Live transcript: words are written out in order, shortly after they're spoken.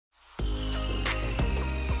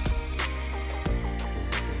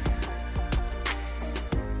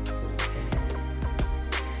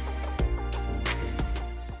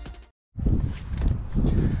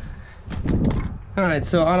Alright,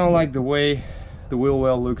 so I don't like the way the wheel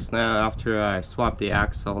well looks now after I swapped the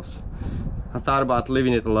axles. I thought about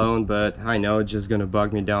leaving it alone, but I know it's just gonna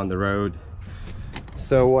bug me down the road.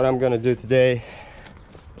 So what I'm gonna do today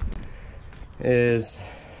is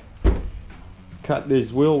cut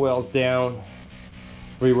these wheel wells down,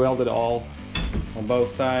 re-weld it all on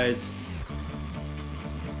both sides.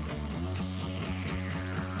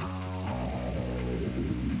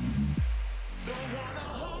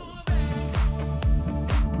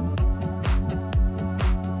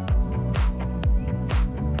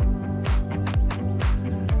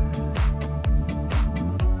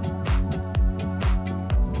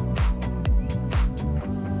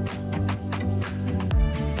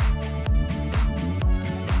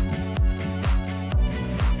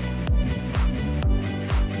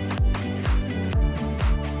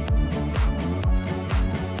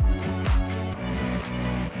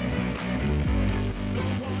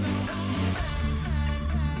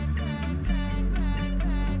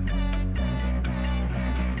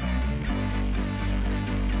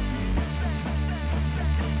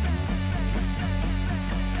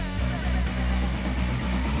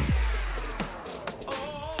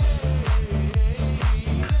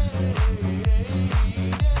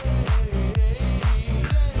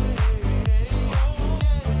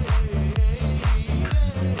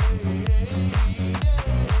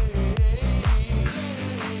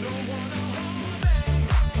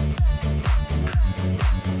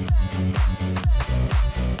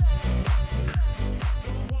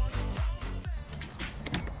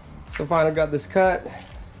 So finally got this cut.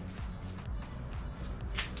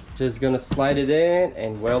 Just gonna slide it in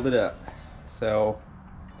and weld it up. So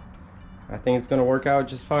I think it's gonna work out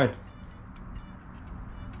just fine.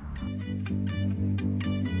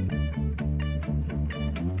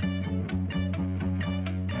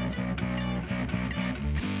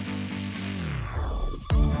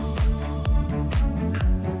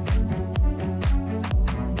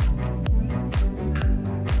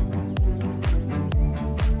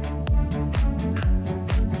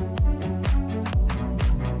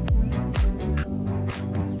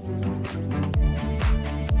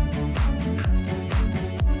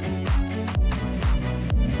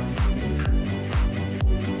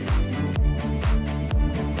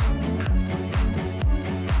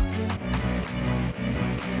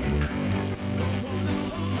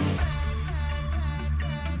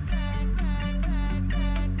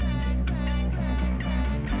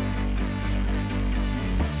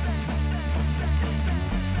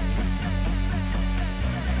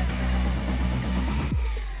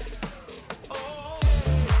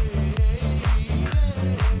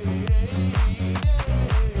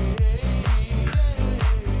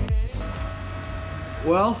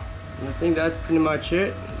 Well, I think that's pretty much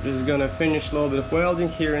it. Just gonna finish a little bit of welding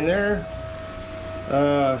here and there,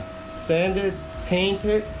 sand it, paint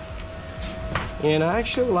it, and I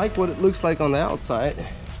actually like what it looks like on the outside.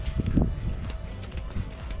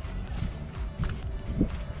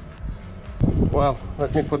 Well,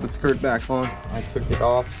 let me put the skirt back on. I took it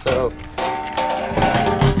off, so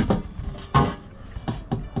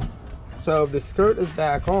if the skirt is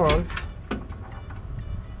back on,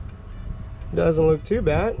 doesn't look too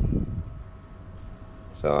bad.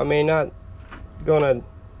 So I may not gonna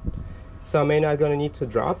need to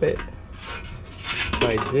drop it.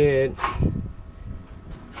 I did.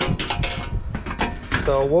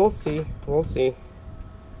 So we'll see.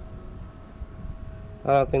 I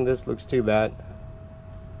don't think this looks too bad.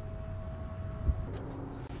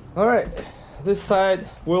 All right, this side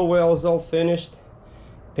wheel well is all finished,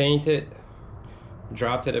 painted,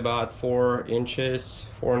 dropped it about 4 inches,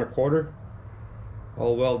 4 1/4.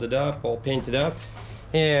 All welded up, all painted up,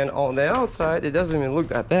 and on the outside it doesn't even look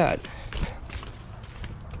that bad.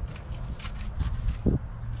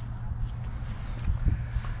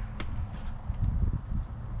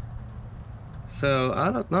 So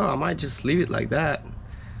I don't know, I might just leave it like that.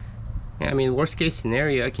 I mean, worst case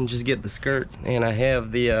scenario, I can just get the skirt, and I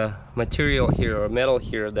have the material here, or metal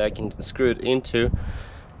here, that I can screw it into,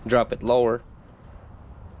 drop it lower.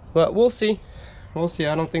 But we'll see.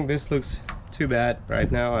 I don't think this looks too bad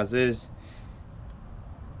right now as is.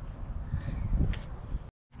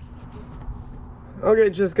 Okay,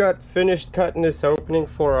 just got finished cutting this opening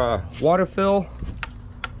for a water fill.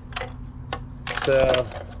 So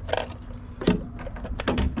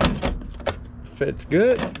fits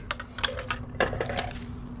good.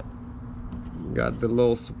 Got the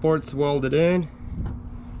little supports welded in.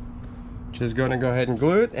 Just gonna go ahead and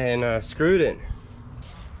glue it and screw it in.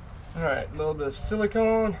 All right, a little bit of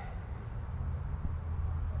silicone.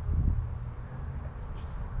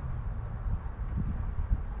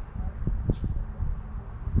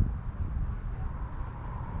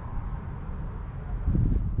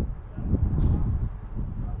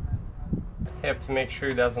 Have to make sure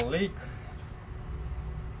it doesn't leak.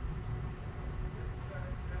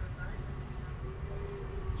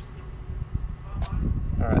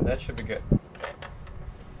 Alright, that should be good.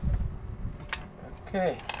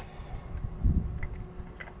 Okay.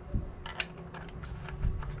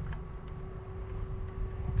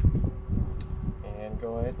 And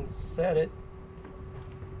go ahead and set it.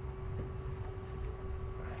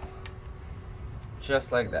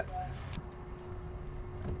 Just like that.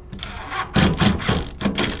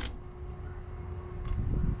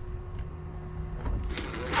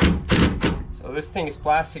 So this thing is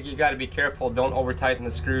plastic, you gotta be careful, don't over tighten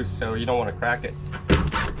the screws so you don't want to crack it.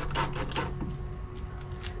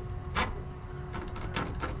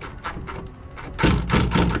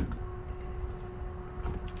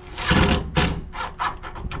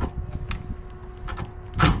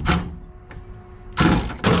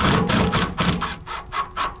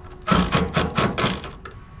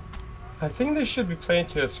 I think there should be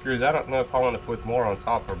plenty of screws. I don't know if I want to put more on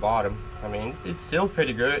top or bottom. I mean, it's still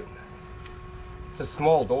pretty good. It's a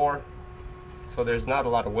small door, so there's not a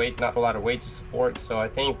lot of weight, to support. So I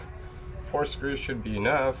think 4 screws should be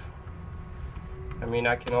enough. I mean,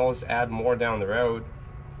 I can always add more down the road.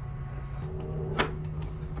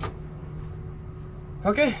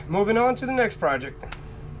 Okay, moving on to the next project.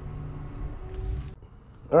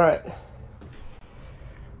 All right,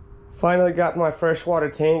 finally got my freshwater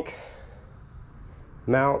tank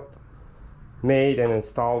mount made and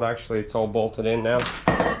installed. Actually, it's all bolted in now.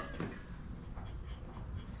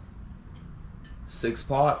 6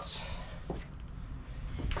 pots.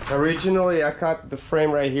 Originally, I cut the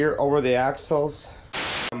frame right here over the axles.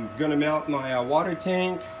 I'm gonna mount my water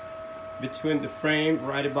tank between the frame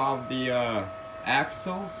right above the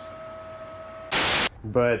axles,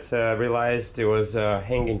 but realized it was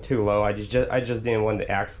hanging too low. I just didn't want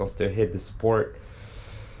the axles to hit the support.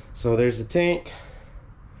 So there's the tank.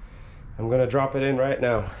 I'm gonna drop it in right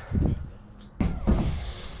now.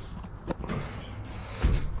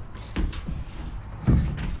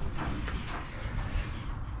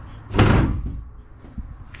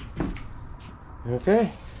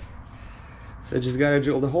 Okay, so I just gotta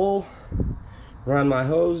drill the hole, run my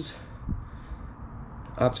hose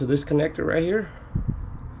up to this connector right here,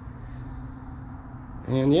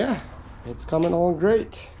 and yeah, it's coming along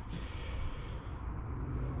great.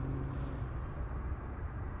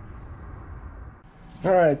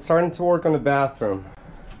 Alright, starting to work on the bathroom.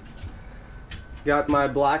 Got my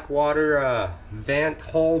black water vent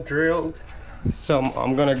hole drilled, so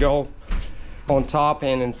I'm gonna go on top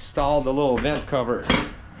and install the little vent cover.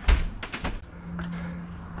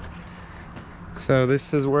 So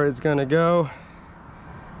this is where it's gonna go.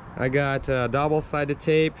 I got double-sided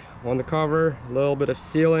tape on the cover, a little bit of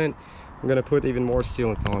sealant. I'm gonna put even more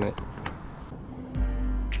sealant on it.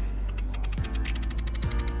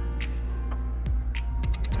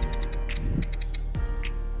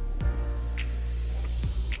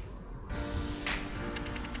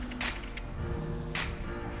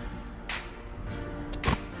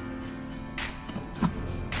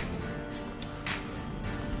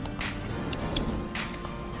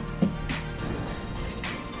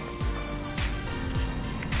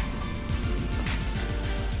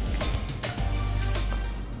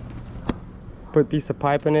 Put a piece of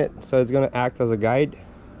pipe in it so it's going to act as a guide.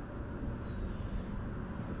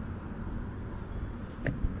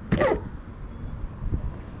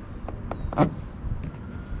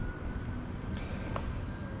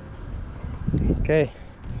 Okay,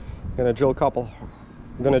 I'm gonna drill a couple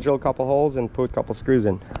holes and put a couple screws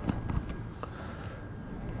in.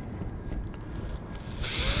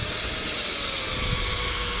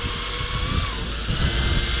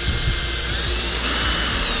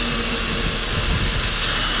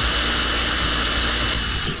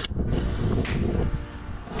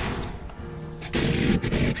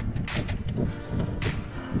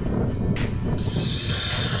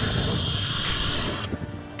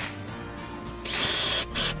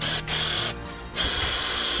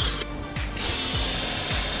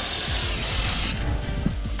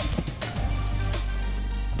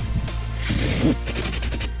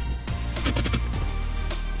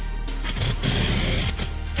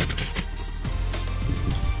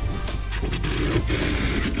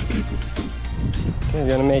 Okay,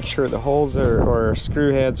 gonna make sure the holes or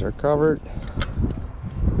screw heads are covered.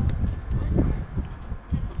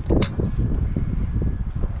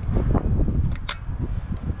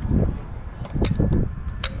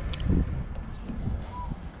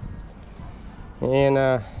 And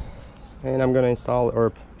I'm gonna install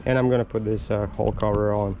I'm gonna put this hole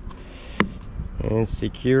cover on and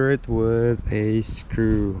secure it with a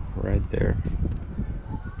screw right there.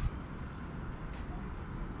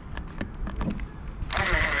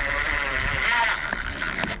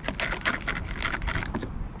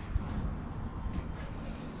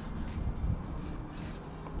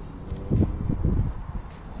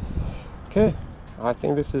 Okay, I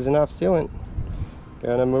think this is enough sealant.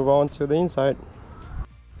 Gonna move on to the inside.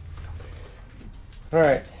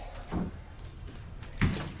 Alright,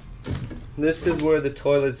 this is where the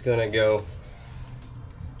toilet's gonna go.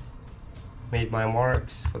 Made my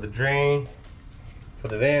marks for the drain, for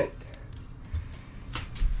the vent.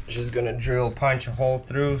 Just gonna punch a hole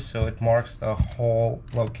through so it marks the whole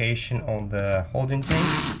location on the holding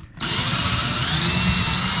tank.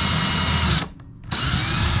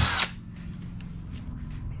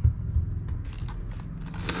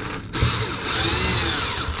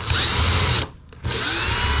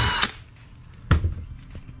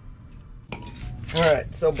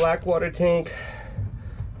 Alright, so black water tank,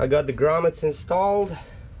 I got the grommets installed.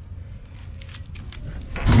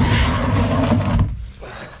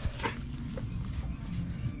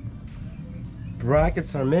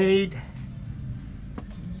 Brackets are made.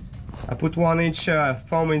 I put 1-inch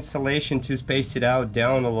foam insulation to space it out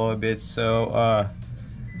down a little bit so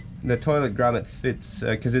the toilet grommet fits,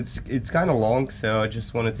 because it's kind of long, so I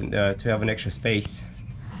just wanted to have an extra space.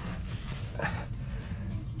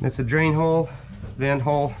 That's a drain hole, vent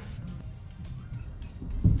hole.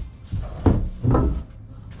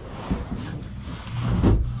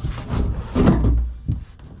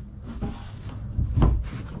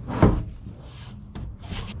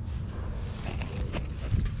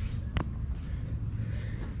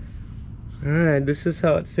 Alright, this is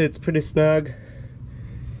how it fits, pretty snug.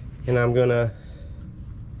 And I'm gonna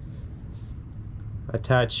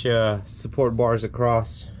attach support bars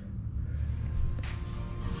across.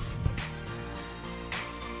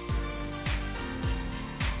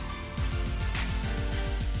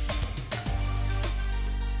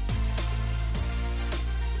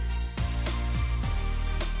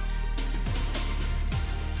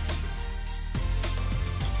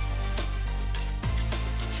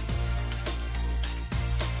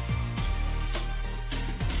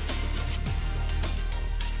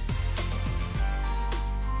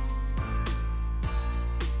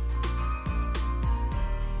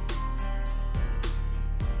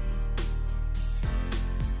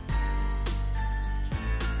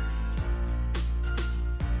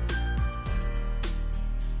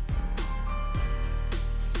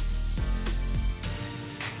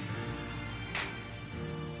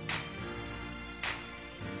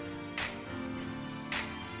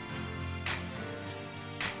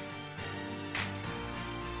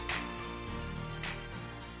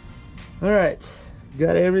 Alright,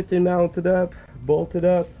 got everything mounted up, bolted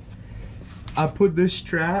up. I put this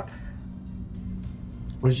strap,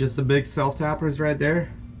 which is just the big self-tappers right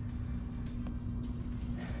there.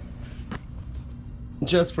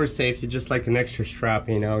 Just for safety, just like an extra strap,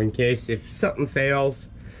 you know, in case if something fails,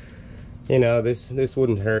 you know, this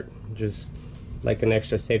wouldn't hurt, just like an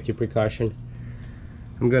extra safety precaution.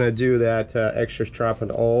 I'm gonna do that extra strap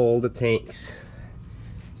on all the tanks.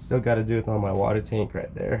 Still gotta do it on my water tank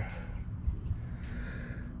right there.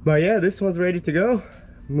 But yeah, this one's ready to go.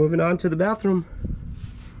 Moving on to the bathroom.